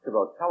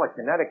about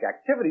telekinetic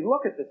activity.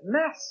 Look at this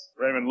mess.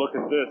 Raymond, look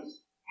at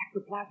this.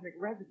 Ectoplasmic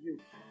residue.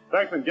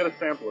 Bankman, get a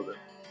sample of it.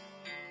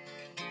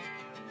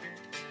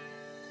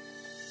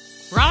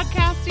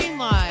 Broadcasting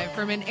live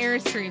from an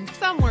Airstream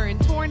somewhere in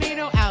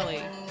Tornado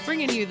Alley,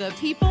 bringing you the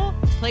people,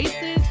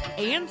 places,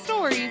 and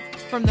stories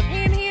from the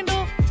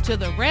Panhandle to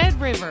the Red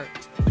River.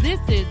 This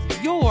is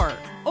your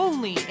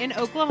Only in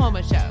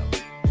Oklahoma show.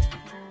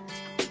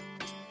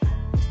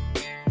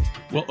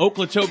 Well,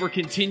 OKlatober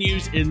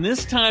continues, and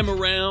this time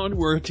around,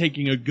 we're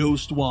taking a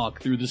ghost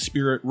walk through the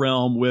spirit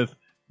realm with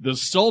the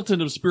Sultan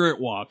of Spirit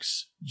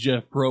Walks,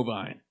 Jeff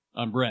Provine.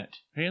 I'm Brett.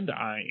 And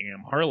I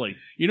am Harley.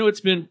 You know,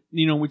 it's been,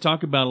 we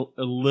talk about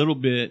a little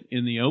bit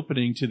in the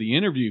opening to the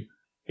interview.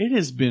 It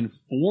has been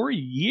 4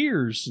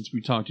 years since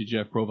we talked to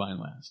Jeff Provine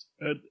last.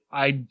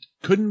 I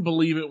couldn't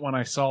believe it when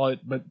I saw it,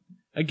 but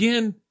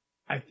again,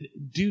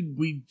 dude,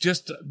 we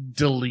just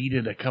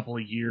deleted a couple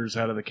of years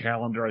out of the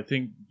calendar, I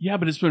think. Yeah,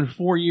 but it's been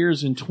 4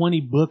 years and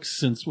 20 books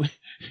since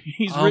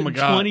he's written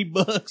 20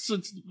 books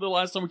since the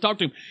last time we talked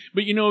to him.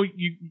 But,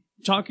 you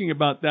talking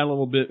about that a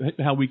little bit,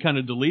 how we kind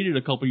of deleted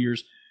a couple of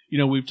years.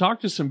 We've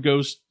talked to some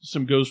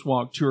ghost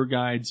walk tour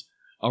guides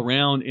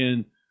around,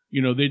 and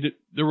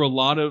there were a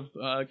lot of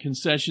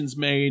concessions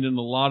made and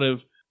a lot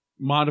of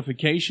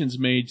modifications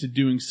made to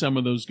doing some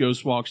of those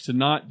ghost walks to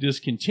not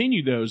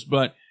discontinue those,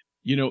 but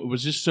it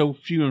was just so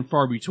few and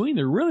far between.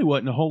 There really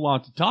wasn't a whole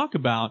lot to talk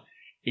about.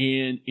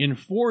 And in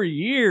 4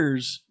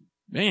 years,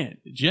 man,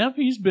 Jeff,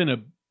 he's been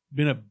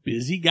a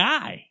busy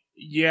guy.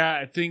 Yeah,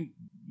 I think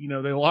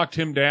they locked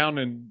him down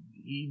and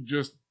he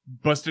just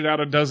busted out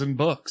a dozen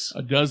books.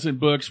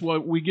 Well,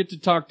 we get to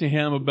talk to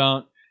him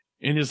about,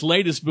 in his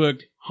latest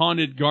book,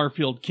 Haunted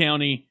Garfield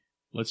County.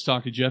 Let's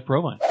talk to Jeff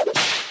Provine.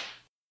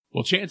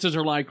 Well, chances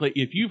are likely,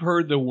 if you've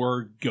heard the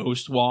word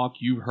ghost walk,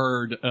 you've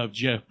heard of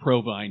Jeff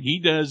Provine. He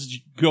does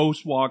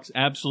ghost walks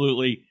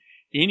absolutely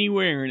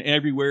anywhere and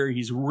everywhere.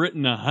 He's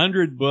written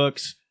 100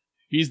 books.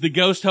 He's the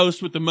ghost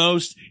host with the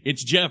most.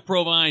 It's Jeff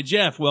Provine.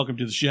 Jeff, welcome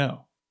to the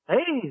show.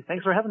 Hey,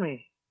 thanks for having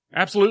me.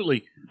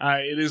 Absolutely.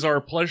 It is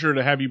our pleasure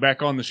to have you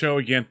back on the show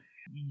again.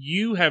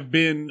 You have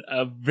been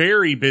a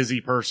very busy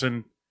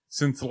person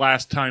since the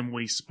last time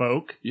we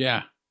spoke.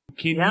 Yeah.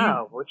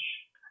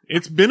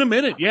 It's been a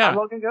minute, yeah. How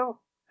long ago?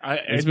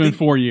 It's been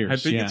 4 years. I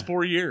think it's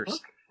 4 years. Okay,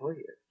 4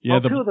 years. Yeah,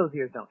 two of those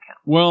years don't count.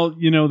 Well,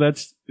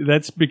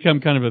 that's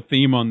become kind of a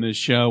theme on this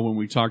show when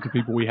we talk to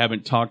people we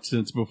haven't talked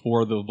since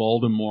before the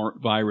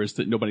Voldemort virus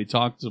that nobody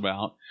talks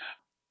about.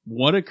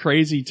 What a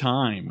crazy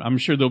time. I'm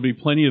sure there'll be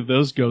plenty of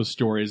those ghost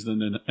stories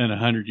in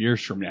 100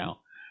 years from now.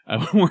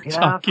 We're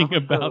talking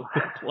about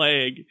the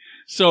plague.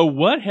 So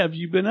what have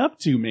you been up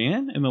to,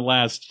 man, in the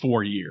last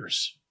 4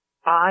 years?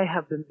 I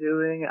have been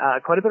doing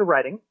quite a bit of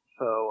writing.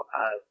 So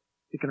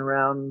sticking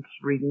around,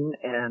 reading,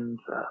 and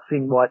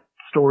seeing what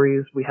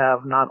stories we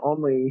have not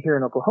only here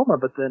in Oklahoma,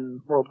 but then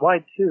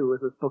worldwide, too.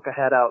 Is this book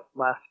I had out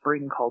last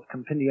spring called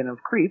Compendium of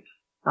Creeps.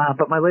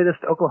 But my latest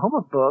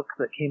Oklahoma book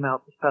that came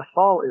out this past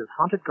fall is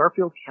Haunted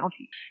Garfield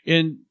County.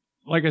 And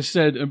like I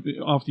said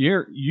off the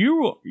air,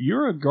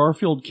 you're a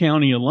Garfield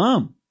County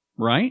alum,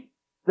 right?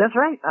 That's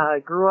right. I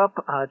grew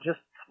up just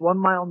 1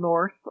 mile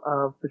north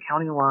of the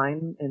county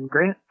line in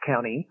Grant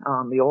County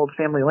on the old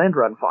family land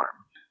run farm.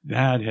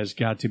 That has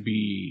got to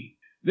be...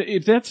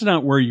 If that's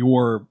not where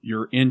your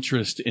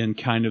interest in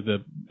kind of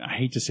I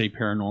hate to say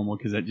paranormal,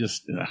 because that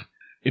just...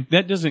 if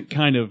that doesn't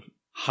kind of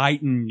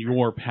heighten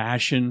your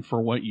passion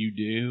for what you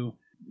do,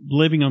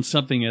 living on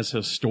something as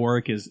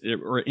historic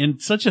or in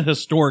such a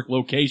historic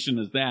location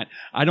as that,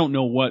 I don't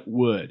know what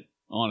would,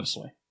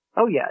 honestly.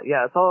 Oh,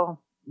 yeah. It's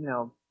all,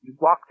 you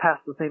walk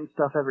past the same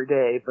stuff every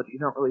day, but you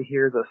don't really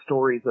hear the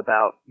stories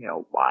about,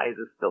 why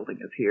this building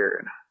is here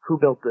and who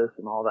built this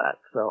and all that.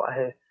 So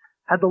I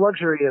had the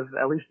luxury of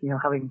at least,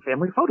 having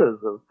family photos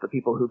of the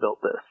people who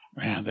built this.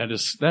 Man,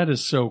 that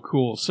is so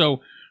cool.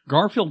 So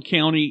Garfield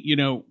County,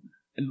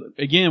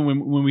 again,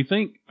 when we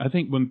think, I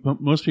think when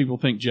most people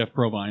think Jeff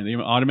Provine, they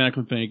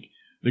automatically think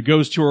the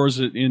ghost tours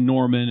in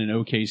Norman and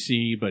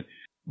OKC. But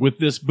with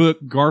this book,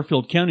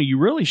 Garfield County, you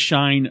really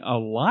shine a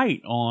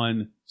light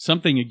on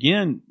something,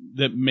 again,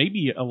 that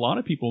maybe a lot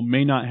of people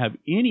may not have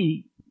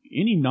any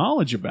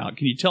knowledge about.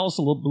 Can you tell us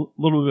a little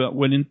bit about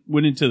what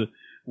went into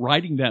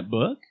writing that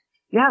book?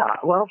 Yeah,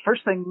 well,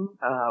 first thing,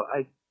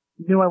 I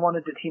knew I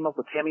wanted to team up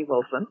with Tammy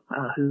Wilson,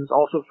 who's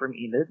also from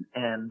Enid,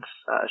 and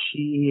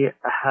she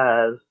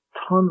has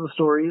tons of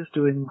stories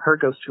doing her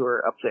ghost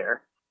tour up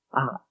there.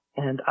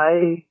 And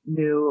I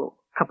knew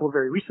a couple of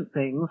very recent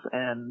things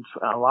and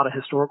a lot of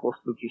historical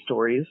spooky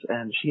stories,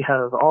 and she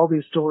has all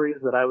these stories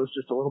that I was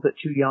just a little bit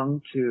too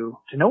young to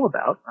know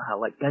about,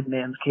 like Dead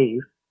Man's Cave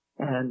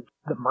and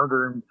the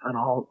murder and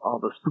all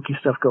the spooky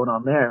stuff going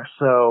on there.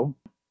 So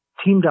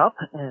teamed up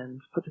and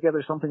put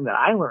together something that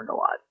I learned a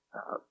lot,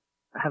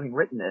 having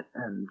written it,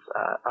 and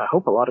I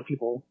hope a lot of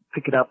people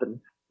pick it up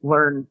and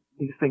learn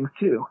these things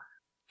too.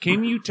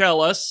 Can you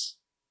tell us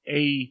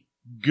a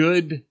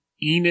good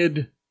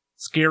Enid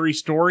scary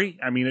story?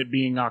 I mean, it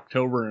being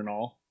October and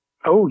all.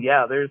 Oh,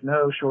 yeah, there's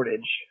no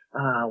shortage.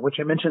 which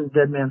I mentioned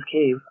Dead Man's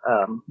Cave,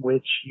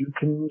 which you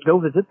can go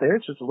visit there.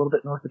 It's just a little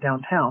bit north of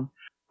downtown.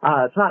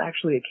 It's not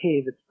actually a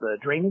cave. It's the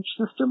drainage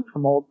system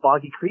from Old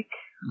Boggy Creek.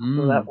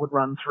 So that would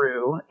run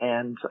through,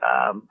 and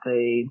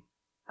they,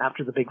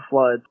 after the big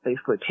flood,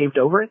 basically paved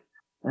over it.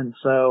 And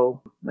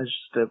so it's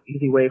just an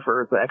easy way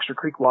for the extra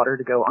creek water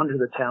to go under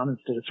the town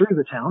instead of through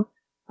the town,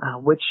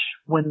 which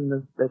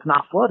when it's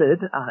not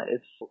flooded,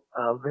 it's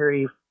a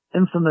very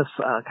infamous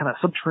kind of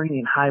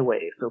subterranean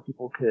highway. So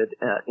people could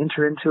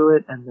enter into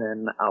it and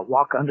then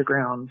walk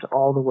underground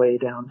all the way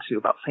down to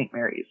about St.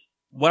 Mary's.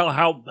 Well,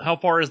 how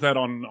far is that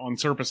on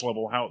surface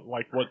level?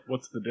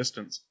 What's the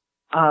distance?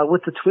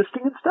 With the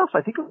twisting and stuff,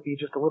 I think it would be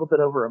just a little bit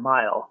over a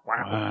mile.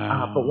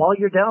 Wow. But while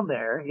you're down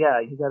there,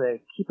 yeah, you gotta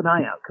keep an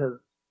eye out because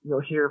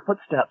you'll hear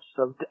footsteps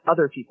of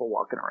other people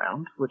walking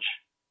around, which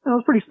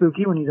is pretty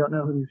spooky when you don't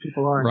know who these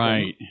people are.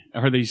 Right.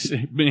 Are these,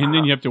 and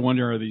then you have to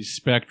wonder, are these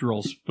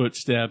spectral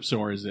footsteps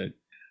or is it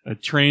a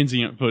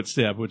transient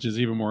footstep, which is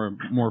even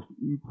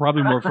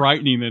probably more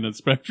frightening than a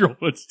spectral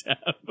footstep.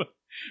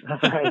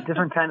 That's right.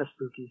 Different kind of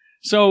spooky.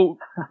 So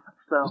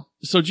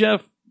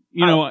Jeff,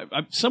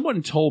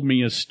 someone told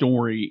me a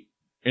story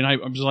and I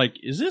was like,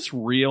 is this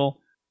real?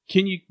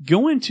 Can you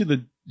go into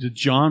the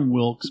John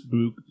Wilkes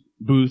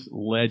Booth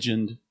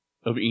legend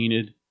of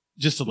Enid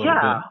just a little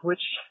bit? Yeah,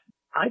 which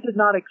I did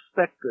not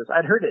expect this.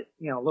 I'd heard it,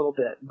 a little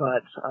bit,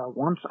 but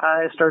once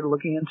I started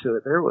looking into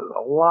it, there was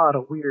a lot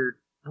of weird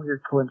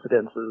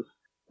coincidences,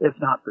 if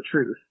not the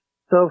truth.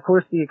 So, of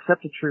course, the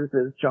accepted truth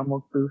is John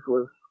Wilkes Booth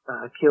was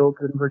killed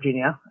in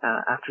Virginia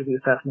after the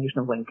assassination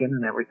of Lincoln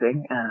and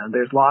everything. And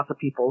there's lots of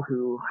people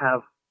who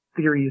have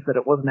theories that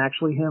it wasn't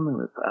actually him and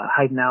was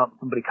hiding out.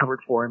 Somebody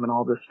covered for him and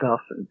all this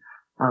stuff. And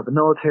the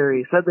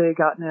military said they had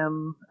gotten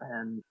him,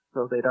 and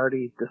so they'd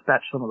already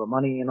dispatched some of the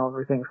money and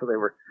everything, so they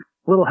were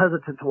a little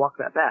hesitant to walk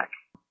that back.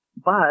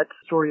 But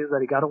the story is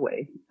that he got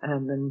away,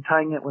 and then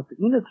tying it with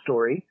the Enid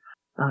story,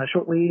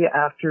 shortly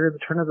after the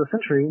turn of the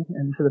century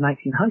into the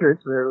 1900s,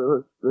 there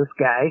was this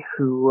guy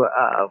who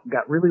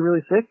got really,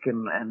 really sick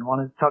and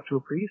wanted to talk to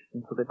a priest,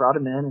 and so they brought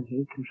him in, and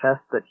he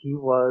confessed that he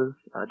was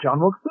John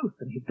Wilkes Booth,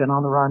 and he'd been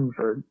on the run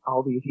for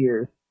all these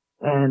years.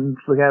 And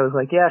so the guy was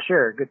like, yeah,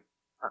 sure, good,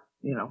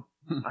 you're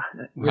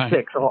Right.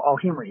 sick, so I'll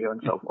humor you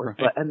and so forth.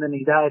 Right. And then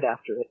he died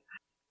after it.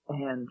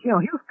 And, he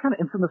was kind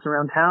of infamous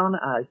around town.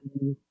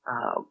 He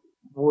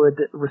would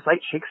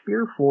recite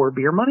Shakespeare for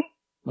beer money.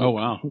 Oh,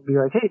 wow. He'd be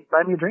like, hey,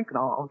 buy me a drink and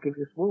I'll give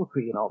you a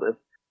soliloquy and all this.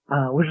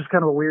 Which is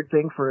kind of a weird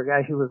thing for a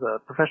guy who was a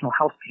professional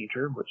house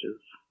painter, which is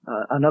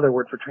another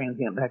word for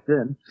transient back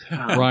then.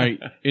 Right.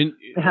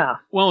 Yeah.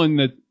 Well, and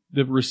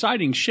the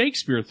reciting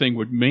Shakespeare thing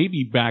would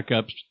maybe back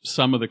up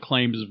some of the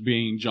claims of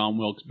being John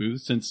Wilkes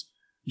Booth, since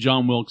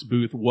John Wilkes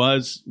Booth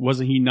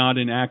wasn't he not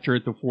an actor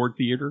at the Ford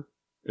Theater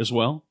as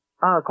well?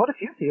 Quite a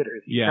few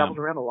theaters. He traveled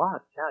around a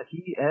lot. Yeah,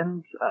 he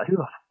and he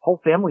was a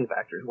whole family of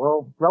actors,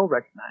 well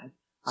recognized.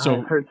 So, I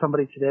heard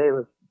somebody today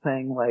was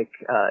saying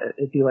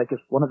it'd be like if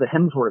one of the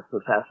Hemsworths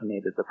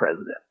assassinated the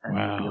president, and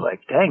you'd be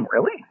like, dang,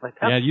 really? Like,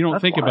 yeah, you don't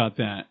think about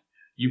that.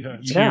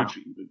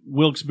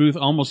 Wilkes Booth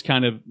almost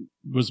kind of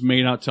was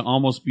made out to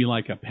almost be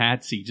like a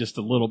patsy, just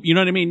a little. You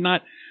know what I mean?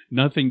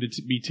 Nothing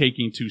to be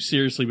taking too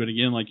seriously, but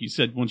again, like you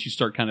said, once you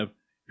start kind of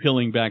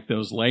peeling back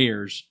those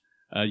layers,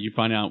 you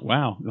find out,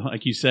 wow,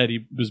 like you said,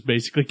 he was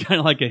basically kind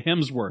of like a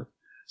Hemsworth.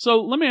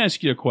 So let me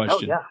ask you a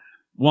question. Oh, yeah.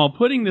 While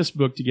putting this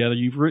book together,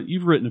 you've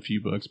written a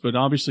few books, but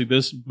obviously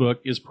this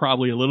book is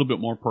probably a little bit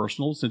more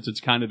personal since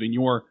it's kind of in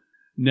your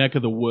neck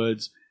of the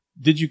woods.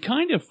 Did you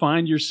kind of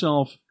find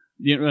yourself,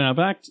 I've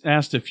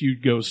asked a few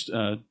ghost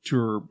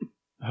tour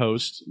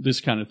hosts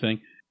this kind of thing,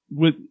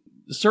 with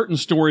certain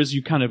stories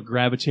you kind of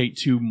gravitate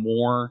to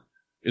more.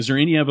 Is there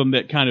any of them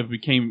that kind of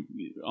became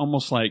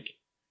almost like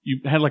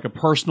you had like a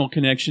personal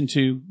connection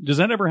to? Does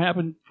that ever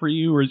happen for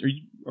you, or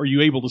are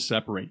you able to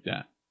separate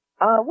that?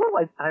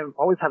 Well, I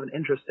always have an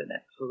interest in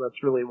it, so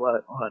that's really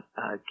what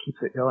keeps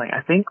it going.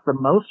 I think the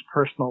most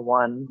personal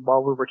one,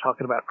 while we were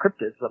talking about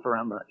cryptids up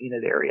around the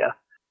Enid area,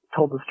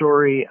 told the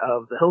story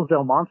of the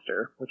Hillsdale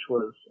Monster, which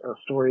was a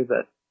story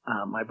that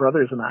my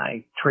brothers and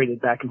I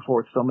traded back and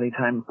forth so many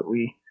times that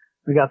we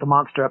got the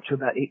monster up to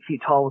about 8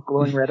 feet tall with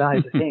glowing red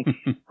eyes, I think,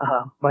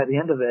 by the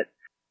end of it.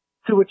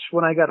 To which,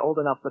 when I got old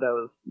enough that I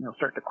was,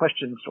 starting to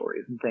question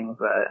stories and things,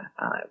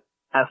 I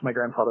asked my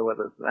grandfather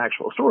whether it was an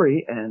actual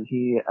story, and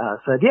he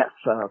said yes,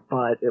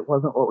 but it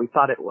wasn't what we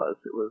thought it was.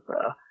 It was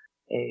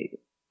a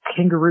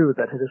kangaroo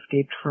that had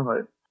escaped from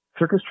a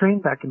circus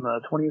train back in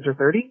the 20s or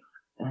 30s,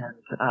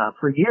 and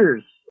for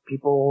years,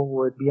 people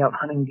would be out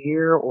hunting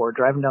deer or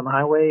driving down the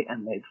highway,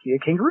 and they'd see a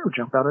kangaroo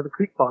jump out of the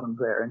creek bottoms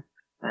there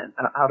and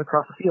out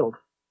across the field,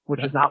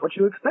 which is not what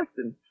you expect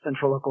in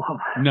central Oklahoma.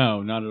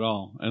 No, not at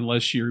all,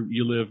 unless you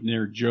live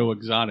near Joe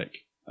Exotic.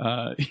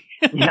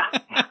 Yeah,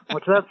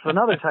 which that's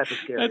another type of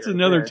scary. That's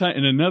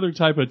another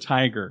type of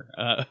tiger.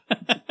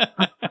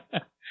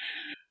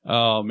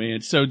 Oh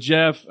man! So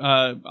Jeff,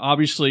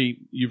 obviously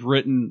you've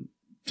written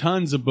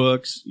tons of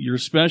books. Your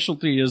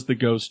specialty is the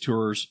ghost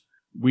tours.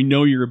 We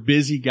know you're a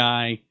busy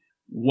guy.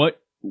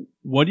 What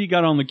do you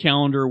got on the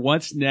calendar?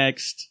 What's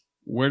next?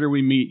 Where do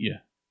we meet you?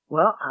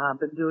 Well, I've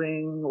been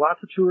doing lots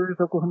of tours,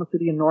 Oklahoma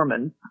City and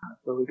Norman.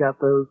 So we got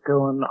those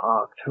going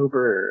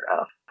October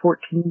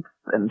 14th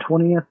and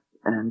 20th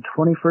and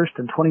 21st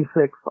and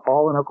 26th,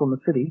 all in Oklahoma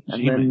City.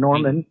 And then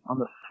Norman on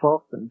the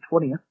 12th and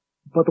 20th.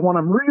 But the one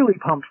I'm really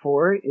pumped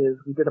for is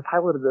we did a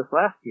pilot of this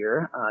last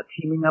year,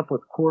 teaming up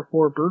with Core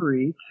 4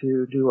 Brewery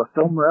to do a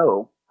Film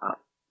Row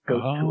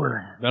ghost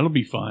tour. That'll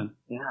be fun.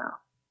 Yeah.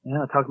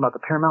 Yeah, talking about the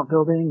Paramount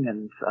building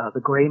and the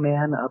Gray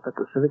Man up at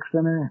the Civic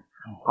Center.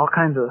 All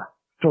kinds of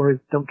stories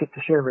don't get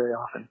to share very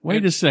often.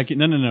 Wait a second.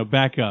 No.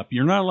 Back up.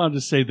 You're not allowed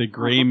to say the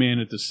Gray Man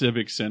at the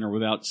Civic Center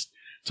without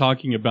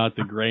talking about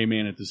the Gray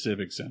Man at the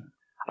Civic Center.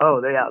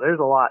 Oh, yeah. There's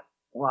a lot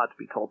to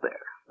be told there.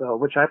 So,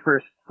 which I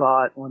first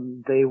saw it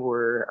when they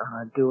were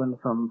doing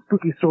some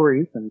spooky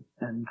stories and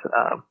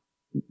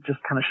just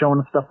kind of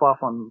showing stuff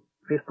off on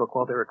Facebook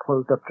while they were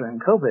closed up during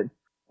COVID.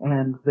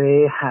 And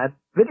they had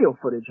video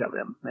footage of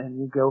him. And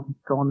you go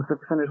on the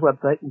Civic Center's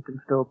website, you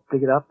can still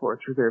dig it up, or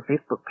through their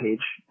Facebook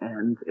page,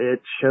 and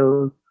it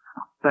shows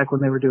back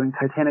when they were doing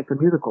Titanic the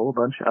musical, a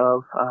bunch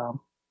of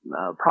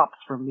props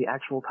from the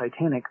actual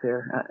Titanic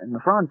there in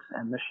the front,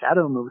 and the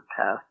shadow moves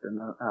past,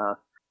 and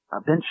a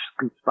bench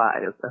scoots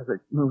by as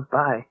it moves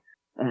by.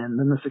 And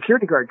then the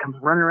security guard comes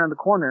running around the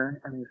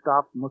corner, and he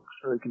stops and looks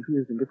really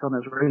confused and gets on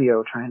his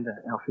radio trying to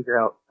figure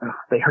out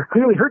they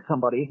clearly heard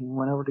somebody, and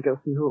went over to go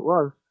see who it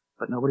was,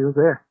 but nobody was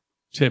there.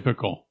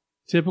 Typical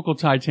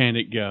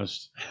Titanic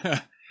ghost.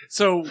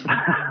 So,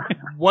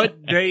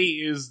 what day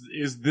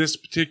is this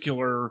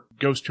particular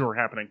ghost tour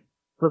happening?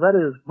 So that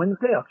is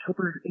Wednesday,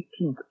 October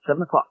 18th at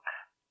 7 o'clock.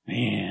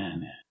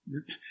 Man,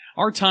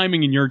 our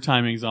timing and your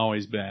timing is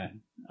always bad.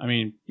 I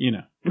mean,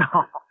 Yeah.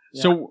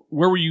 So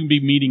where will you be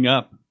meeting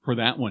up for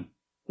that one?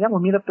 Yeah,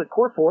 we'll meet up at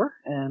Core 4,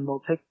 and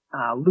we'll take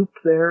a loop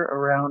there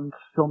around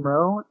Film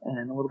Row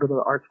and a little bit of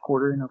the Arts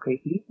Quarter in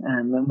OKC,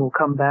 and then we'll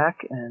come back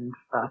and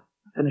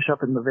finish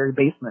up in the very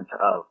basement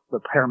of the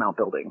Paramount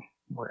building,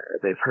 where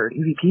they've heard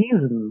EVPs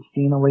and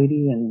seen a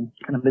lady in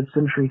kind of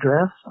mid-century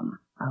dress, and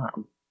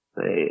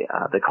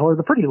they call her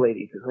the pretty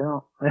lady because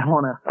they don't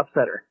want to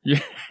upset her. Yeah,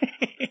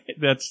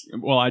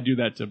 I do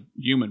that to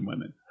human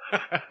women.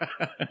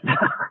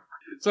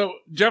 So,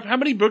 Jeff, how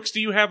many books do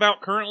you have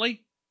out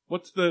currently?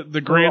 What's the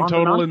grand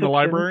total in the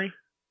library?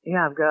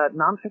 Yeah, I've got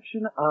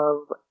nonfiction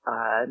of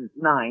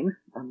 9,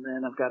 and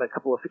then I've got a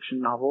couple of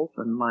fiction novels,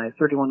 and my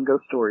 31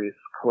 Ghost Stories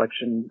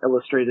collection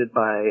illustrated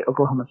by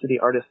Oklahoma City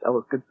artist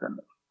Ellis Goodson.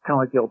 Kind of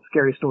like the old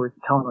Scary Stories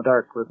to Tell in the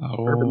Dark with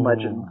urban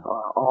legends,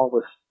 all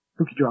with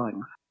spooky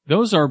drawings.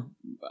 Those are,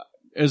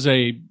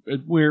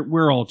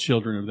 we're all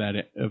children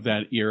of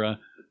that era.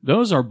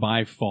 Those are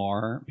by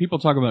far, people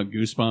talk about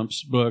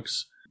Goosebumps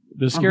books.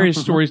 The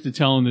Scariest Stories to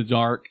Tell in the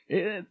Dark.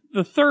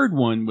 The third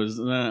one was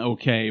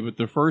okay, but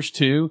the first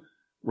two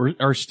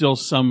are still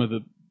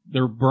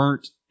they're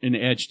burnt and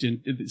etched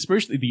in,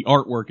 especially the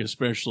artwork,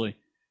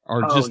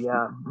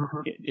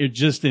 it's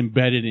just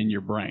embedded in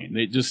your brain.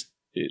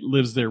 It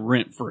lives there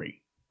rent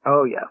free.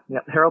 Oh yeah.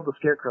 Yep. Harold the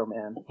Scarecrow,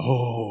 man.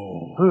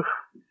 Oh. Oof.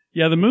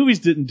 Yeah, the movies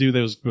didn't do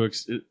those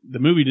books. The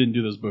movie didn't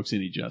do those books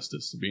any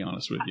justice, to be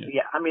honest with you.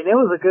 Yeah, I mean, it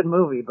was a good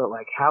movie, but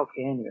how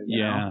can you?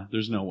 Yeah,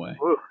 there's no way.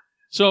 Oof.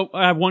 So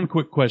I have one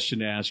quick question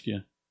to ask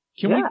you.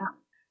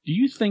 Do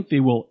you think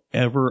they will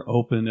ever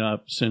open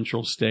up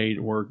Central State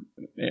or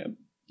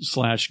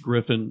 /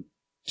 Griffin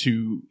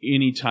to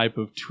any type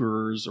of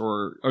tours,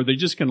 or are they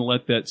just going to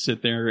let that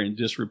sit there in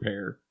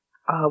disrepair?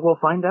 We'll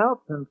find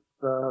out since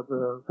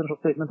the Central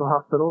State Mental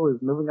Hospital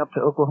is moving up to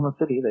Oklahoma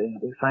City.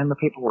 They signed the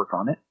paperwork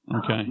on it.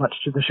 Okay. Much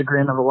to the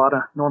chagrin of a lot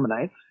of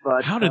Normanites.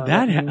 But how did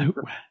that happen?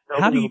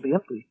 How do you? Be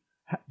empty.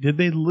 Did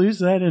they lose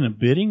that in a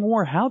bidding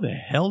war? How the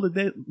hell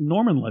did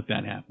Norman let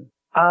that happen?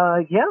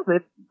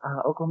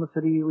 Oklahoma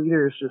City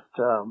leaders just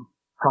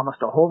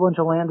promised a whole bunch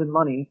of land and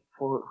money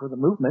for the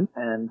movement,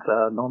 and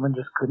Norman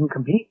just couldn't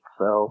compete.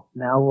 So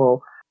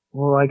now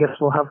I guess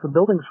we'll have some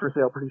buildings for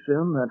sale pretty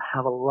soon that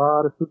have a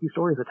lot of spooky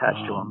stories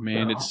attached to them. Oh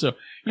man, so it's so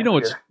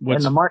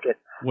what's in the market.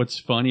 What's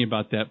funny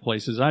about that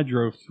place is I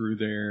drove through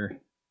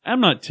there. I'm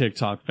not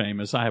TikTok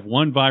famous. I have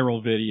one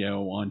viral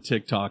video on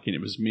TikTok, and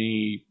it was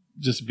me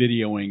just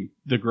videoing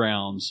the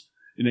grounds,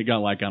 and it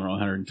got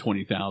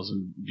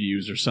 120,000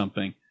 views or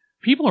something.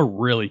 People are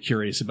really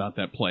curious about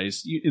that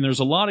place, and there's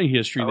a lot of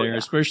history there,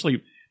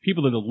 especially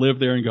people that have lived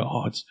there and go,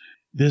 "Oh, it's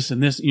this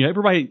and this."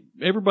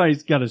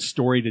 Everybody's got a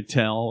story to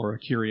tell or a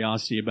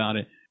curiosity about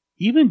it.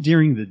 Even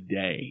during the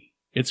day,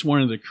 it's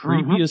one of the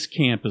creepiest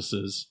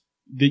campuses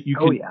that you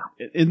can.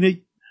 And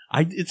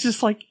it's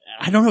just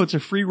I don't know. It's a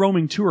free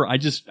roaming tour. I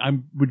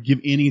would give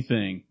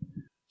anything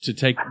to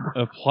take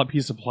a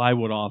piece of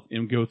plywood off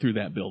and go through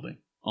that building.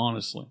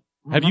 Honestly,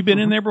 have you been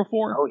in there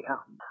before? Oh yeah.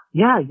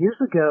 Yeah, years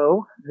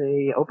ago,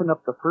 they opened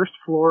up the first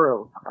floor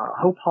of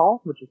Hope Hall,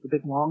 which is the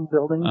big long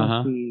building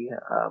with the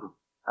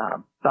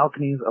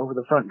balconies over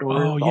the front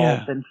doors, all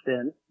fenced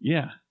in.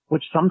 Yeah.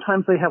 Which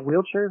sometimes they have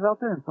wheelchairs out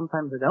there and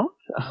sometimes they don't.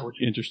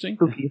 Which interesting. Is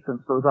spooky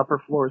since those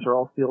upper floors are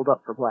all sealed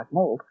up for black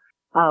mold.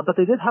 But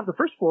they did have the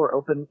first floor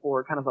open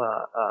for kind of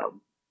a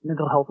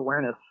mental health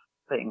awareness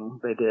thing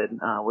they did,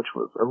 which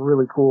was a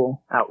really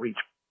cool outreach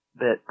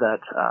bit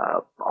that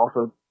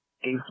also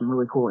gave some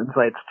really cool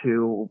insights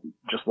to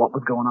just what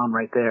was going on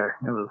right there.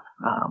 It was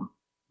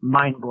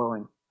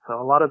mind-blowing. So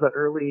a lot of the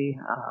early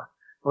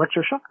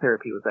electroshock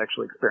therapy was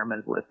actually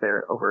experimented with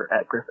there over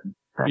at Griffin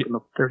back in the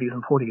 30s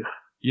and 40s.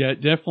 Yeah,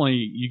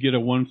 definitely. You get a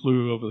One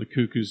Flew Over the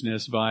Cuckoo's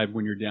Nest vibe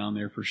when you're down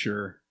there for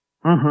sure.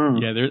 Mm-hmm.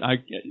 Yeah,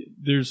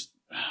 there's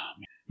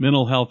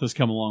mental health has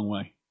come a long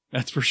way.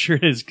 That's for sure.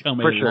 It has come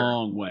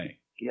long way.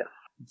 Yes.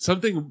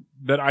 Something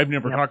that I've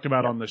never talked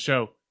about on the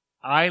show.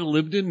 I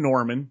lived in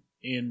Norman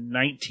in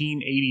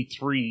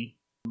 1983.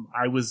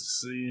 I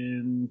was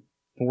in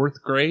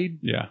 4th grade.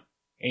 Yeah.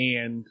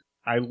 And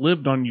I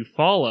lived on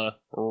Eufaula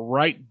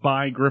right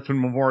by Griffin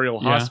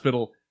Memorial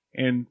Hospital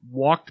and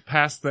walked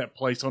past that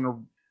place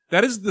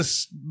that is the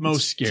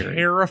most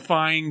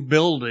terrifying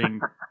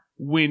building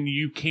when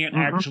you can't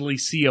actually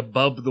see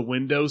above the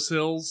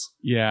windowsills.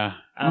 Yeah.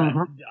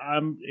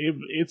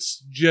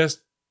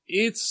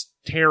 It's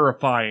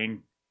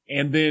terrifying.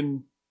 And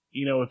then,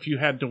 if you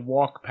had to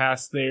walk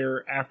past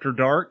there after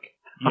dark,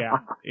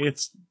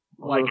 it's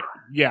like,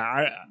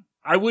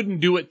 I wouldn't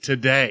do it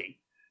today.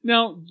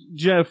 Now,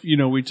 Jeff,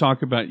 we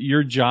talk about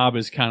your job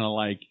is kind of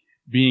like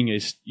being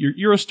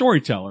you're a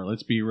storyteller.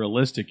 Let's be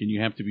realistic, and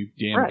you have to be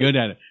damn good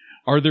at it.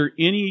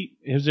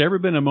 Has there ever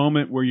been a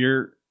moment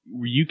where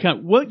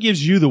what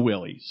gives you the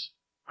willies?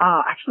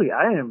 Actually,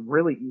 I am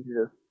really easy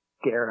to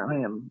scare.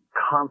 I am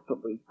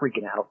constantly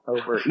freaking out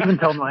over even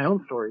telling my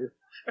own stories.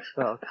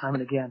 So time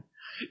and again.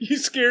 You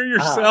scare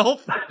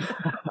yourself?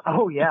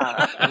 Oh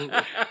yeah.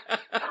 Absolutely.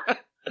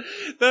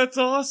 That's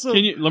awesome.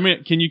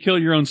 Can you kill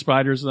your own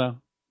spiders though?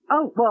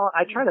 Oh, well,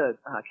 I try to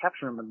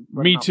capture them. And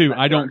me too.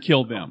 I don't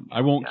kill them.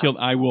 I won't kill.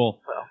 I will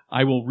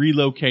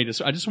relocate us.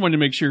 I just wanted to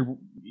make sure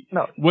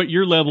what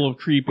your level of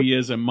creepy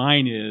is and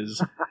mine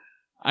is.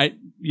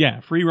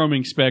 Free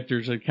roaming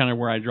specters are kind of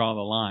where I draw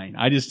the line.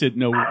 I just didn't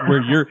know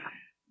where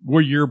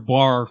your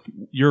bar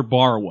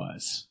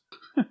was.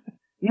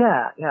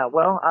 Yeah.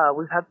 Well,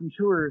 we've had some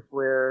tours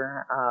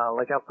where,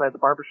 like outside the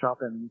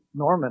barbershop in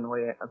Norman,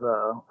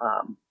 the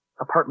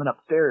apartment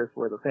upstairs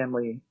where the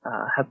family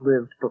had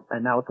lived,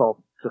 and now it's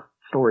all just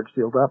storage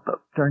sealed up.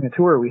 But during a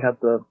tour, we had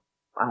the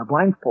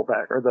blinds pulled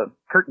back, or the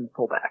curtains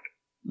pulled back.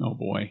 Oh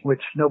boy!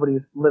 Which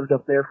nobody's lived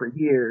up there for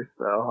years,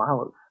 so I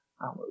was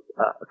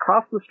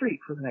across the street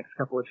for the next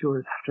couple of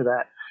tours after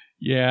that.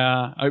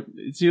 Yeah,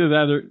 it's either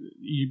that or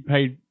you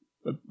paid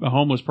a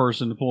homeless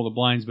person to pull the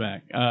blinds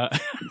back.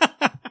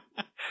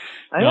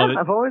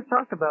 I've always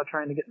talked about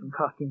trying to get some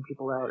costume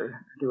people out or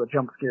do a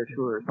jump scare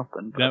tour or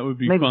something. That would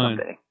be maybe fun.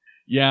 Someday.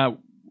 Yeah,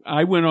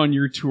 I went on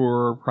your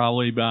tour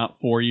probably about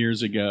 4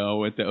 years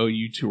ago at the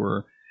OU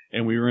tour,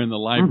 and we were in the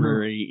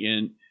library,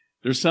 and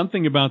there's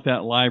something about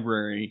that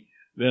library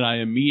that I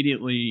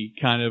immediately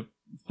kind of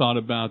thought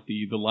about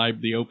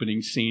the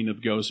opening scene of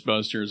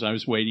Ghostbusters. I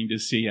was waiting to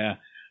see a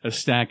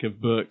stack of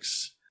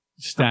books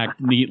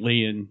stacked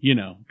neatly, and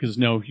because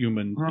no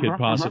human could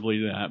possibly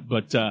do that.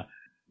 But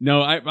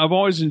no, I've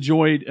always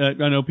enjoyed.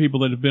 I know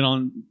people that have been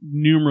on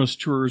numerous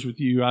tours with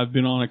you. I've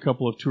been on a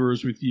couple of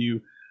tours with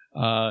you.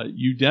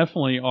 You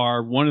definitely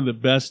are one of the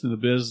best in the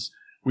biz.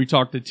 We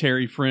talked to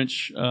Terry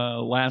French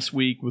last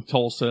week with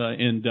Tulsa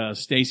and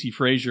Stacy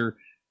Frazier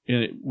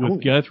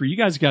with Guthrie. You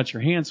guys got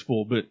your hands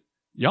full, but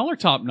y'all are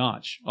top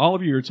notch. All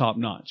of you are top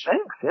notch.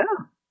 Thanks.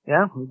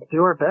 Yeah, we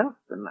do our best.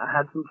 And I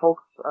had some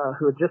folks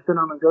who had just been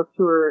on a ghost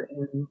tour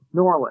in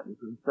New Orleans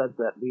and said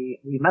that we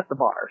met the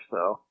bar.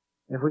 So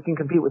if we can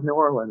compete with New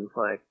Orleans,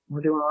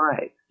 we're doing all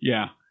right.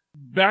 Yeah.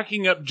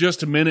 Backing up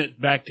just a minute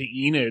back to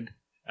Enid.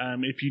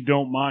 If you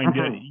don't mind,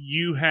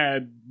 you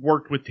had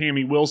worked with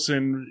Tammy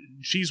Wilson.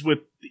 She's with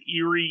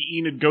Erie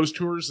Enid Ghost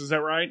Tours, is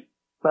that right?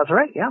 That's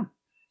right, yeah.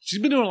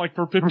 She's been doing it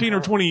for 15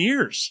 or 20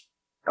 years.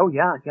 Oh,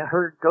 yeah.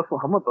 Her Ghostful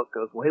Homewood book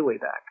goes way, way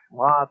back.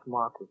 Lots and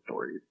lots of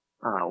stories,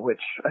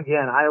 which,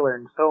 again, I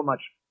learned so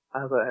much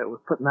as I was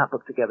putting that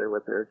book together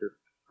with her, just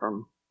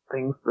from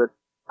things that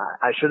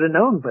I should have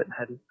known, but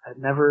had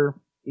never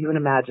even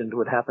imagined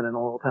would happen in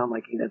a little town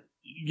like Enid.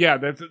 Yeah,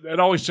 that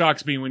always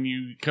shocks me when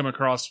you come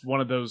across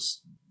one of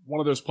those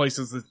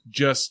places that's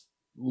just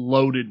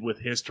loaded with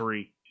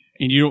history.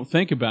 And you don't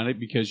think about it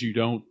because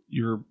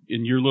you're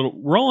in your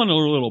we're all in a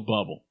little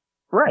bubble.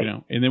 Right.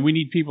 And then we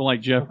need people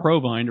like Jeff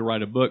Provine to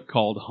write a book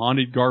called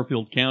Haunted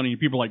Garfield County. And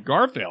people like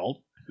Garfield.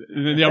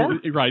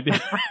 Right.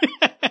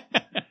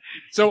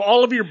 So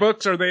all of your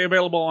books, are they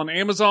available on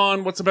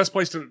Amazon? What's the best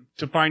place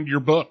to find your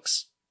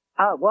books?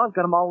 Well, I've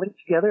got them all linked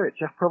together at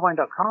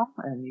jeffprovine.com,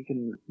 and you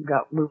can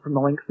move from the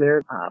links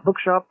there.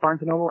 Bookshop,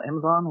 Barnes & Noble,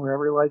 Amazon,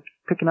 wherever you like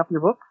picking up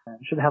your books. And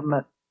you should have them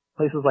at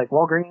places like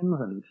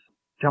Walgreens and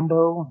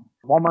Jumbo,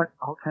 Walmart,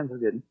 all kinds of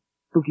good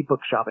spooky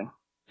book shopping.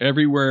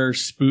 Everywhere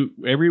spooky,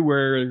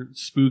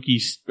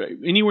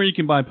 anywhere you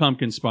can buy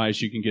pumpkin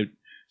spice, you can get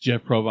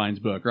Jeff Provine's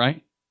book,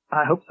 right?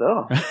 I hope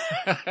so.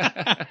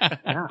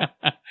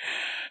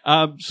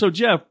 Yeah. So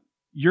Jeff,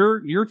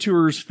 your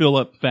tours fill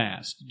up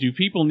fast. Do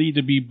people need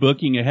to be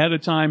booking ahead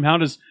of time? How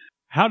does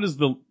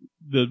the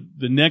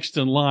next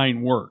in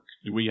line work?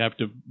 Do we have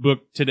to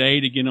book today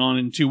to get on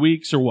in 2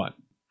 weeks or what?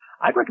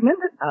 I'd recommend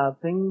it.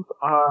 Things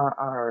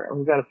are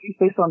we've got a few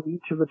spaces on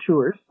each of the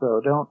tours, so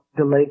don't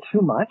delay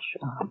too much.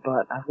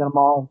 But I've got them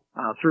all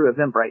through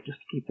Eventbrite just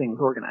to keep things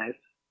organized.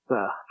 It's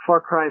a far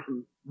cry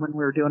from when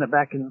we were doing it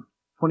back in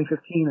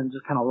 2015 and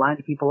just kind of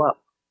lined people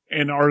up.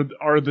 And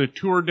are the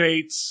tour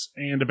dates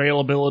and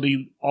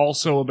availability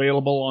also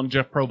available on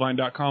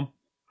jeffprovine.com?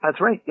 That's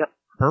right. Yep.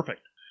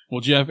 Perfect.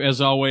 Well, Jeff,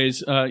 as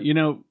always,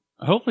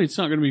 hopefully it's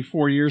not going to be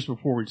 4 years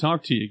before we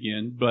talk to you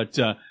again, but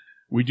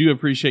we do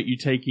appreciate you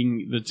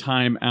taking the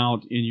time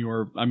out in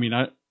your,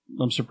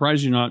 I'm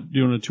surprised you're not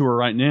doing a tour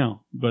right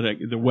now, but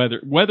the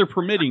weather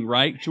permitting,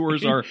 right?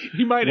 Tours are.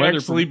 He might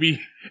actually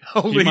be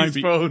holding his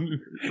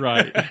phone.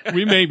 Right.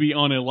 We may be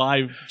on a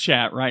live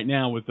chat right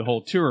now with the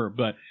whole tour,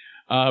 but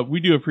we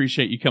do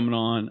appreciate you coming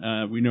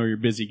on. We know you're a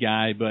busy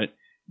guy, but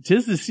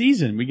 'tis the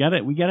season. We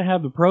gotta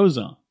have the pros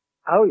on.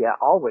 Oh yeah,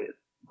 always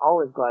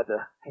glad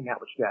to hang out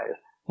with you guys.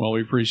 Well,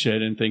 we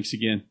appreciate it, and thanks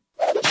again.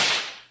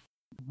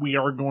 We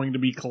are going to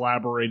be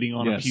collaborating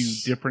on a few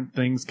different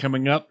things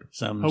coming up.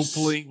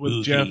 Hopefully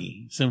with Jeff.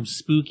 Some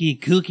spooky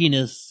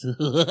kookiness.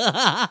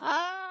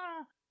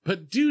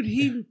 But dude,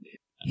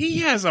 he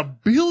has a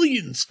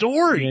billion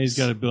stories. Yeah, he's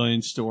got a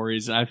billion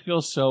stories. I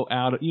feel so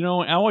out of,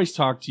 I always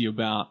talk to you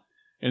about,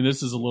 and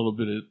this is a little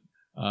bit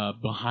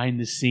of behind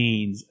the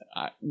scenes.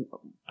 I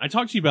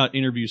talk to you about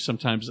interviews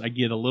sometimes. I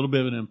get a little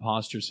bit of an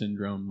imposter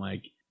syndrome.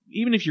 Like,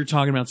 even if you're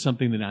talking about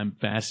something that I'm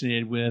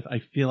fascinated with, I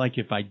feel like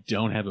if I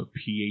don't have a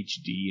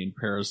PhD in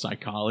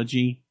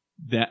parapsychology,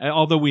 that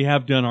although we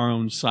have done our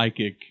own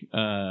psychic,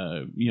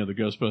 the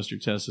Ghostbuster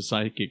test, the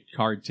psychic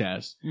card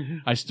test,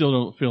 I still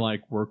don't feel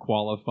like we're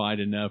qualified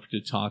enough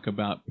to talk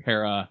about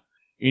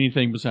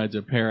anything besides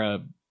a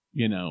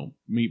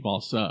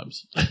meatball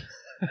subs.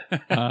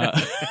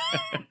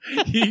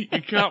 You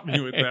caught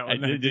me with that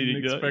one. I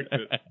didn't expect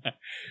it.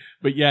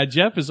 But yeah,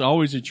 Jeff is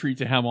always a treat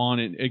to have on.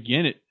 And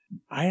again,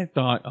 I had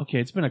thought, okay,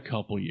 it's been a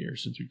couple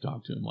years since we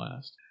talked to him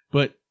last.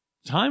 But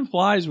time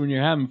flies when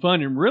you're having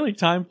fun, and really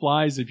time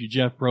flies if you're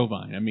Jeff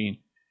Provine. I mean,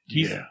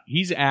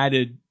 he's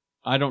added,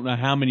 I don't know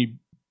how many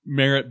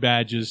merit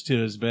badges to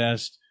his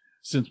vest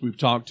since we've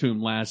talked to him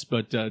last,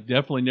 but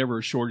definitely never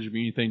a shortage of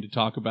anything to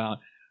talk about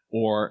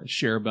or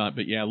share about.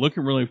 But yeah,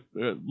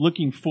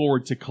 looking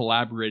forward to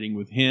collaborating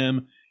with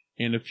him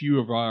and a few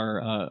of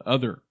our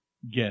other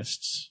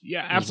guests.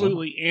 Yeah,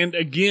 absolutely. Well. And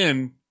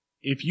again,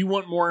 if you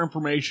want more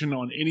information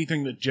on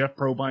anything that Jeff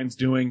Provine's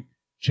doing,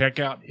 check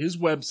out his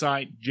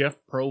website,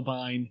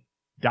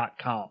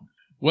 jeffprovine.com.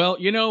 Well,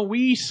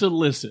 we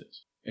solicit,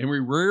 and we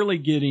rarely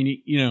get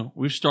any,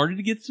 we've started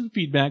to get some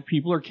feedback.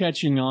 People are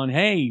catching on,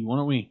 hey, why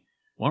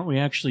don't we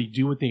actually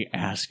do what they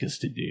ask us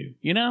to do?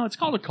 It's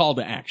called a call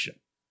to action.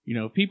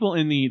 People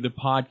in the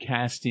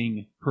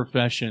podcasting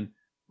profession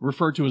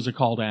refer to as a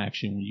call to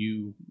action.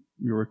 You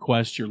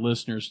request your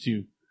listeners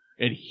to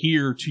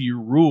adhere to your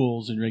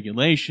rules and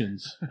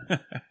regulations.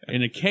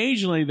 And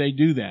occasionally they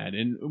do that.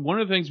 And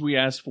one of the things we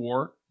ask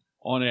for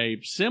on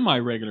a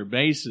semi-regular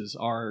basis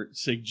are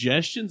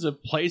suggestions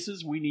of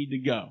places we need to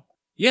go.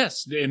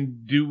 Yes.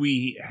 And do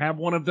we have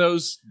one of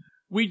those?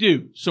 We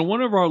do. So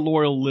one of our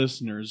loyal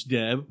listeners,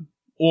 Deb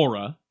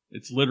Ora,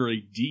 it's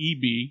literally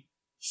DEB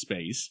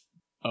space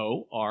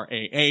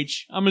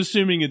ORAH, I'm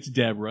assuming it's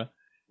Deborah,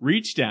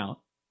 reached out.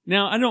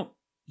 Now, do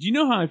you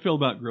know how I feel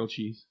about grilled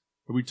cheese?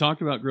 Have we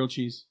talked about grilled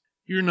cheese?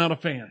 You're not a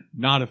fan.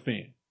 Not a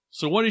fan.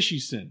 So what does she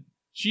send?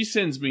 She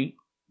sends me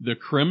the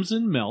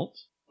Crimson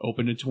Melt,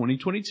 opened in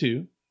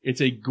 2022.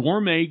 It's a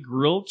gourmet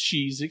grilled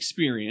cheese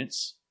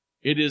experience.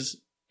 It is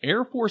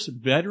Air Force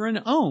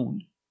veteran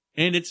owned,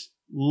 and it's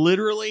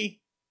literally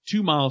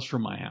 2 miles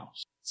from my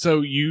house. So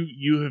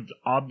you have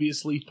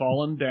obviously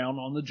fallen down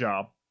on the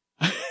job.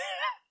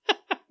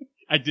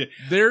 I did.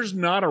 There's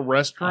not a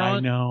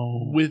restaurant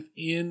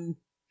within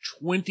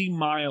 20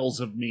 miles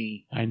of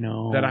me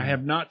that I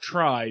have not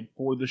tried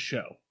for the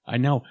show. I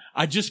know.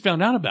 I just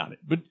found out about it.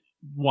 But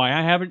why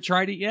I haven't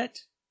tried it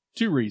yet?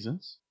 2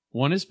 reasons.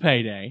 One is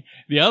payday.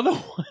 The other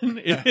one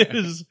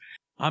is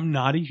I'm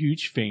not a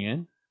huge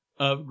fan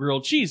of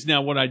grilled cheese.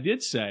 Now, what I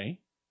did say,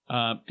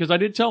 because I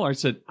did tell her, I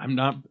said, I'm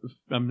not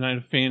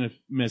a fan of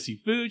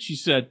messy food. She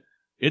said,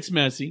 it's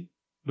messy,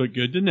 but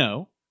good to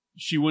know.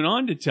 She went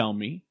on to tell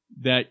me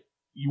that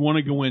you want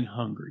to go in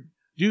hungry.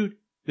 Dude,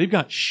 they've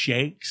got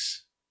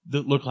shakes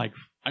that look like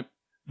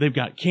they've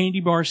got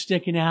candy bars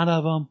sticking out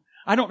of them.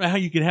 I don't know how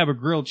you could have a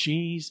grilled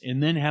cheese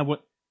and then have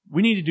what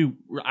we need to do.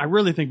 I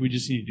really think we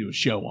just need to do a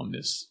show on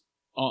this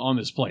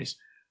place.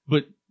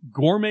 But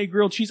gourmet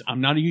grilled cheese,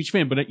 I'm not a huge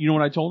fan. But you know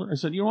what I told her? I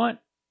said, you know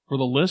what? For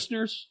the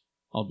listeners,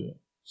 I'll do it.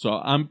 So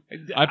I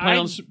plan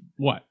on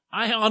what?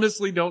 I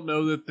honestly don't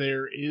know that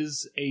there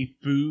is a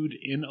food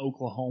in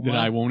Oklahoma that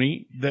I won't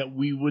eat, that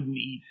we wouldn't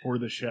eat for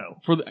the show.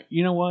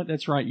 You know what?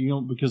 That's right.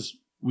 Because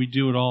we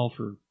do it all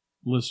for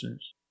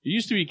listeners. It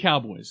used to be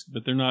Cowboys,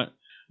 but they're not.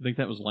 I think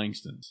that was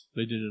Langston's.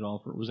 They did it all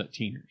for, was that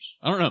Teeners?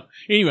 I don't know.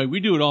 Anyway, we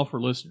do it all for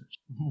listeners.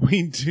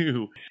 We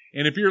do.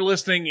 And if you're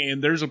listening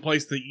and there's a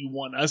place that you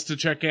want us to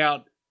check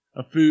out,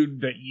 a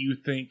food that you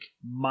think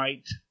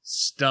might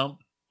stump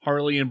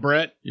Harley and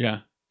Brett,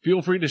 Yeah.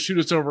 feel free to shoot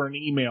us over an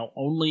email,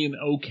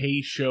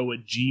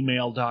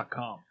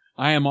 onlyanOKshow@gmail.com.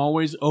 I am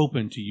always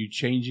open to you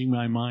changing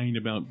my mind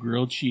about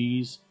grilled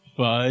cheese,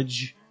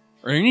 fudge,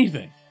 or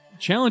anything.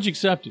 Challenge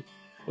accepted.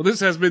 Well,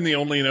 this has been the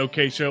Only an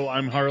OK Show.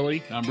 I'm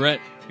Harley. I'm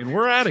Brett. And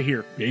we're out of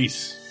here.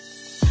 Peace.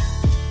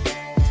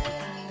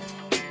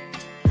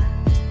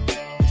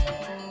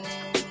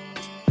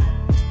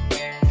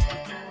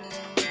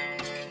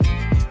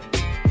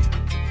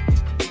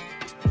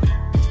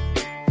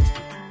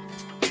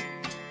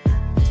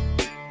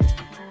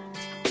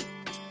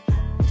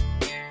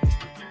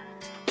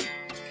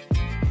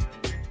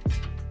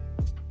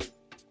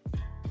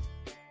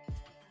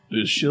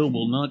 This show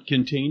will not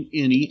contain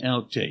any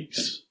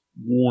outtakes.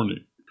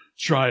 Warning.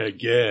 Try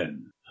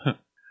again.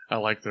 I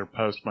like their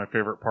post. My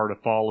favorite part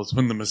of fall is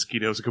when the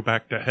mosquitoes go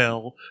back to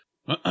hell.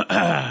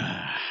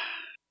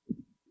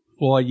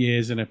 4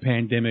 years and a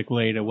pandemic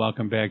later,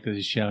 welcome back to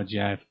the show,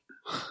 Jeff.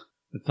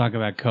 Let's talk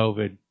about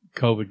COVID.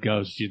 COVID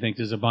ghosts. Do you think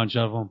there's a bunch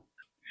of them?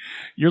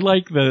 You're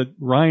like the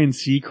Ryan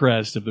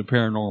Seacrest of the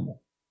paranormal.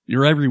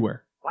 You're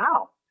everywhere.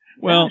 Wow.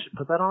 Well, I should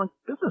put that on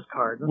a business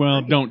card. That's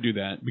well, great. don't do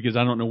that because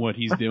I don't know what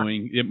he's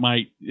doing. It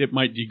might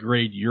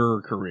degrade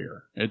your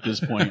career at this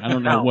point. I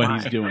don't know Oh, what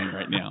my. he's doing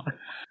right now.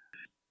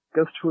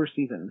 Ghost tour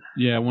season.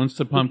 Yeah, once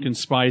the pumpkin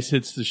spice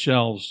hits the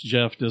shelves,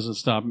 Jeff doesn't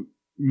stop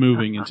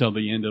moving until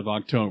the end of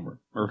October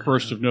or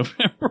 1st of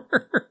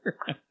November.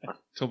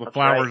 Till the That's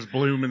flowers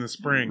bloom in the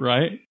spring.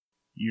 Right?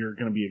 You're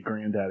going to be a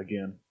granddad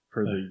again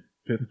for the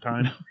 5th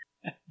time.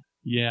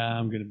 Yeah,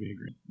 I'm going to be a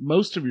green.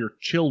 Most of your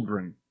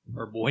children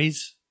Or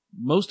boys?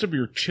 most of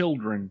your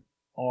children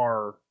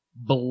are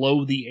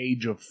below the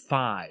age of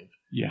 5.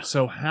 Yeah.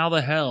 So how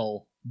the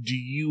hell do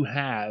you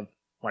have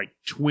like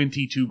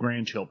 22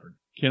 grandchildren?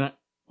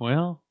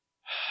 Well,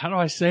 how do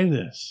I say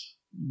this?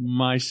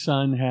 My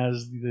son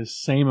has the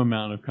same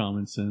amount of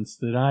common sense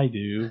that I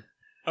do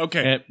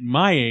Okay. at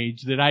my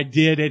age that I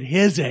did at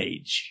his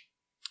age.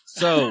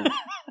 So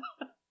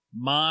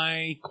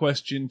my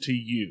question to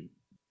you,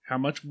 how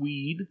much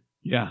weed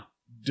Yeah.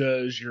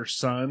 does your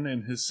son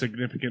and his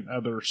significant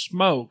other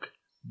smoke?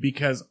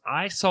 Because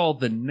I saw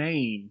the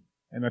name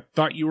and I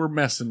thought you were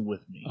messing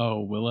with me.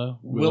 Oh,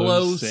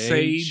 Willow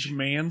Sage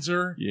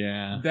Manzer.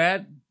 Yeah.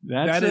 That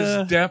That's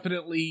is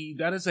definitely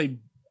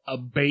a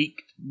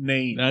baked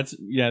name.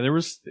 There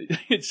was,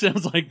 it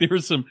sounds like there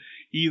was some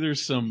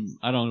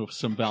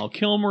Val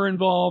Kilmer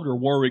involved or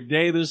Warwick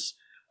Davis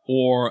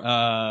or,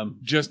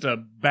 just a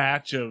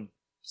batch of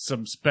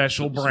some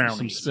special brownies.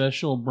 Some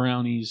special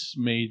brownies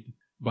made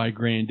by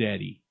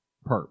Granddaddy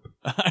Perp.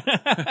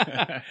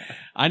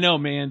 I know,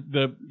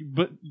 man.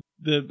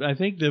 I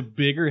think the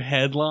bigger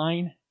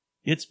headline,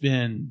 it's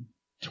been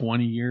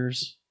 20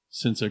 years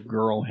since a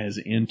girl has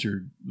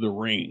entered the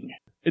ring.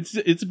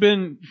 It's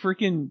been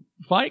freaking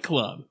Fight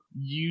Club.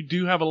 You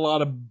do have a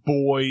lot of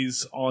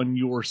boys on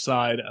your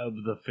side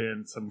of the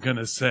fence, I'm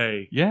gonna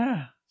say.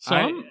 Yeah. So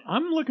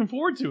I'm looking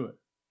forward to it.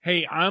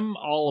 Hey, I'm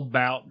all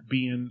about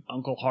being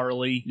Uncle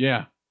Harley.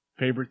 Yeah.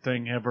 Favorite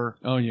thing ever.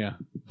 Oh yeah.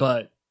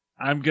 But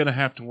I'm gonna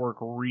have to work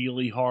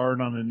really hard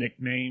on a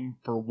nickname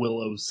for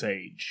Willow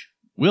Sage.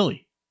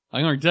 Willie.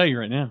 I'm going to tell you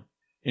right now.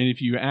 And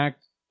if you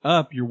act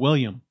up, you're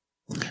William.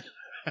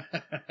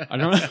 I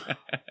don't know.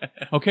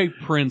 Okay,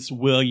 Prince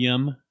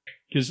William.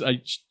 Because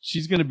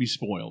she's going to be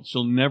spoiled.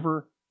 She'll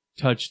never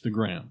touch the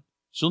ground.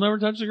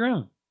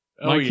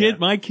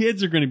 My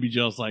kids are going to be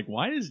jealous. Like,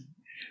 why does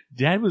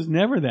Dad was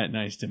never that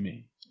nice to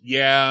me?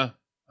 Yeah.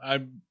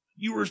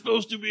 You were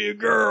supposed to be a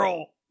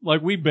girl.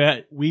 Like, we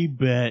bet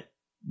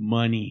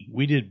money.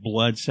 We did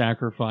blood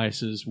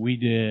sacrifices. We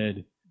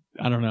did,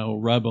 I don't know,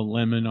 rub a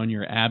lemon on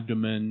your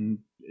abdomen.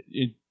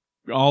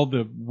 All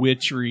the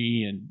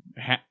witchery and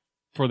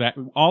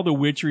all the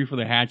witchery for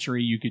the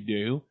hatchery you could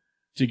do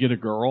to get a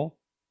girl.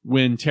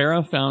 When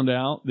Tara found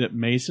out that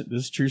Mason,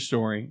 this is a true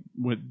story,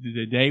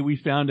 the day we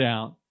found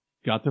out,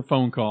 got the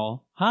phone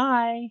call,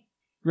 hi,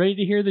 ready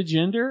to hear the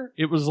gender?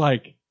 It was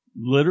like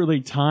literally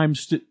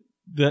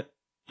that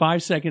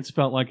 5 seconds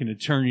felt like an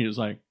eternity. It was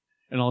like,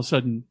 and all of a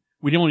sudden,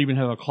 we don't even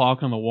have a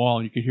clock on the wall,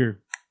 and you could hear,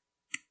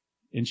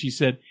 and she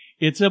said,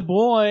 it's a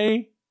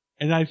boy.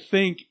 And I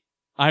think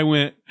I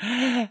went,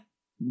 and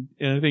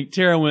I think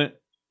Tara went,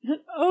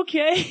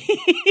 okay.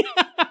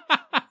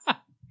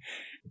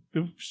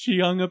 She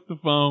hung up the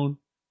phone.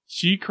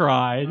 She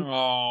cried.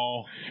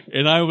 Oh.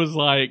 And I was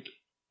like,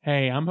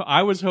 hey,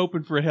 I was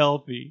hoping for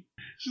healthy.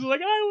 She's like,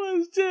 I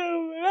was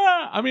too.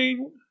 Yeah. I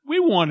mean, we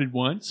wanted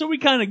one, so we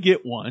kind of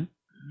get one.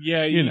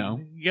 Yeah, you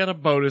got a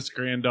bonus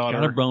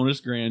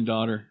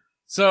granddaughter.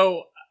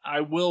 So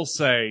I will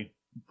say,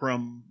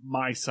 from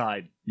my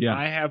side,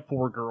 I have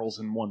 4 girls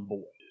and 1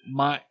 boy.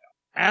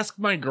 Ask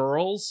my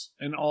girls,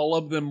 and all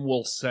of them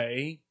will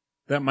say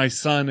that my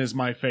son is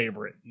my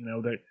favorite.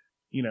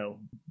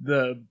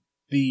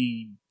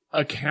 The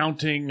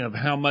accounting of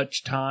how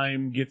much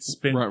time gets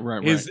spent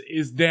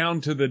is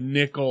down to the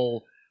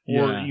nickel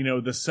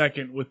or the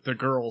second with the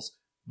girls.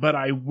 But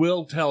I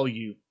will tell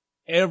you,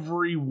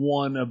 every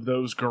one of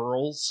those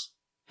girls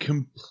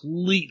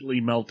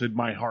completely melted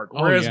my heart.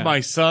 Whereas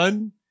my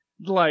son,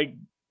 like,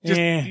 just,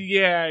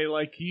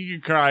 like, you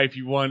can cry if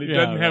you want. It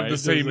doesn't have the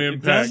same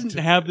impact. It doesn't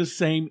have the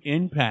same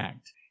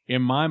impact.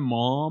 And my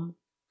mom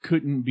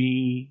couldn't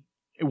be,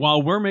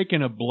 while we're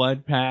making a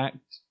blood pact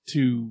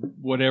to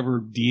whatever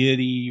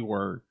deity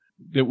or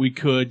that we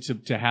could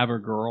to have a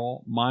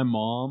girl, my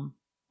mom,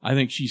 I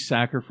think she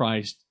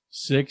sacrificed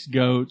 6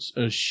 goats,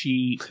 a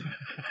sheep,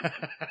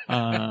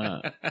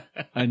 a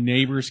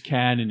neighbor's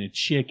cat, and a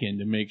chicken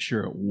to make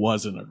sure it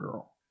wasn't a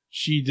girl.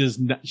 She does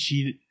not,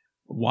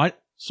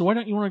 what? So why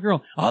don't you want a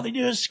girl? All they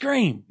do is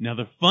scream. Now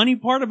the funny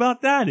part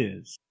about that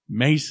is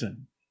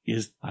Mason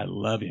I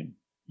love him.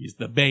 He's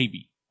the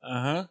baby.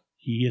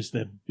 He is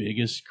the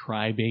biggest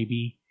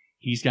crybaby.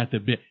 He's got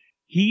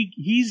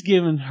he's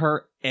given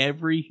her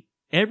every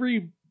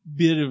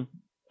bit of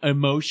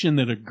emotion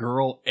that a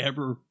girl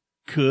ever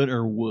could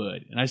or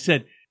would. And I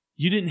said,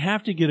 you didn't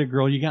have to get a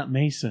girl. You got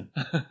Mason.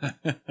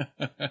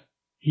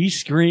 He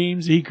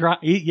screams. He cries.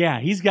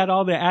 He's got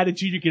all the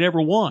attitude you could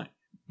ever want.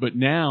 But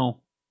now,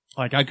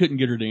 like, I couldn't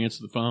get her to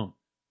answer the phone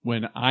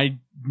when I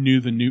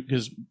knew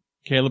because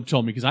Caleb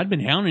told me, because I'd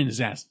been hounding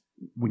his ass.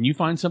 When you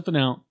find something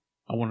out,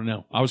 I want to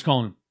know. I was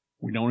calling him.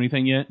 We know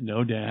anything yet?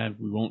 No, Dad.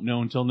 We won't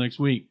know until next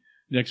week.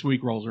 Next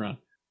week rolls around.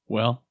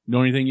 Well,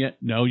 know anything yet?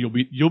 No,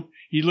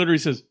 he literally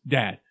says,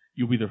 Dad,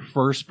 you'll be the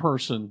first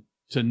person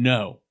to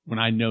know when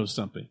I know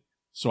something.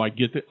 So I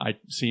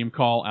see him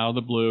call out of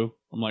the blue.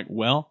 I'm like,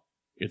 well,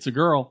 it's a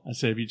girl. I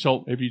said, have you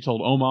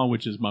told Oma,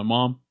 which is my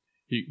mom?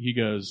 He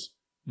goes,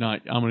 no,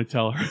 I'm going to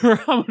tell her.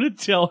 I'm going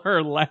to tell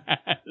her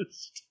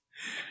last.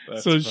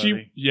 That's so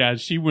funny.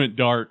 she went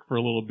dark for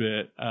a little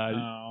bit.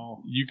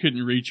 You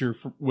couldn't reach her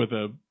with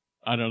a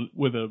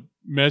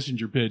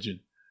messenger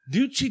pigeon.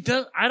 Dude, she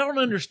does. I don't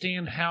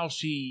understand how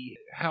she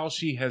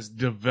has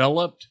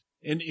developed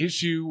an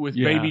issue with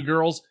baby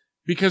girls,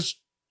 because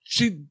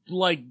she,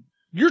 like,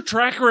 your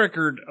track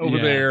record over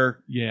there.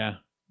 Yeah.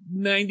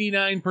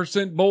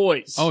 99%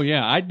 boys. Oh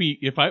yeah,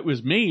 if it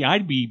was me,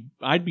 I'd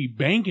be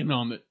banking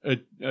on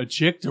a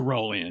chick to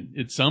roll in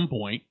at some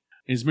point.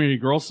 As many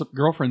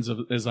girlfriends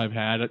as I've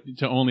had,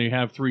 to only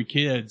have 3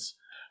 kids,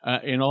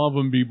 and all of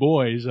them be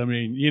boys. I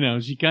mean,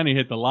 she kind of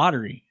hit the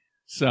lottery.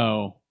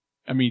 So,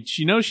 I mean,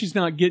 she knows she's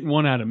not getting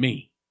one out of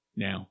me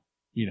now.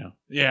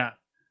 Yeah.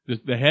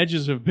 The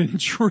hedges have been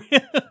trimmed.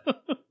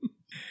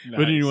 Nice.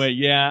 But anyway,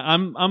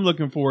 I'm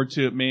looking forward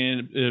to it,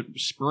 man.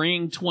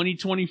 Spring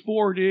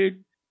 2024,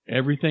 dude.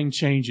 Everything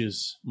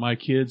changes. My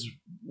kids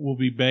will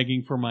be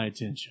begging for my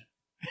attention.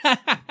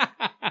 I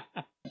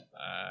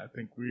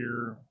think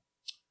we're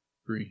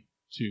 3,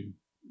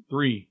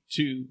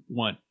 2,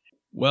 1.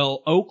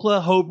 Well,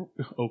 Oklahoma,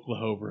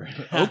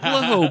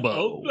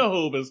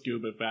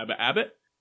 Scuba Fab Abbott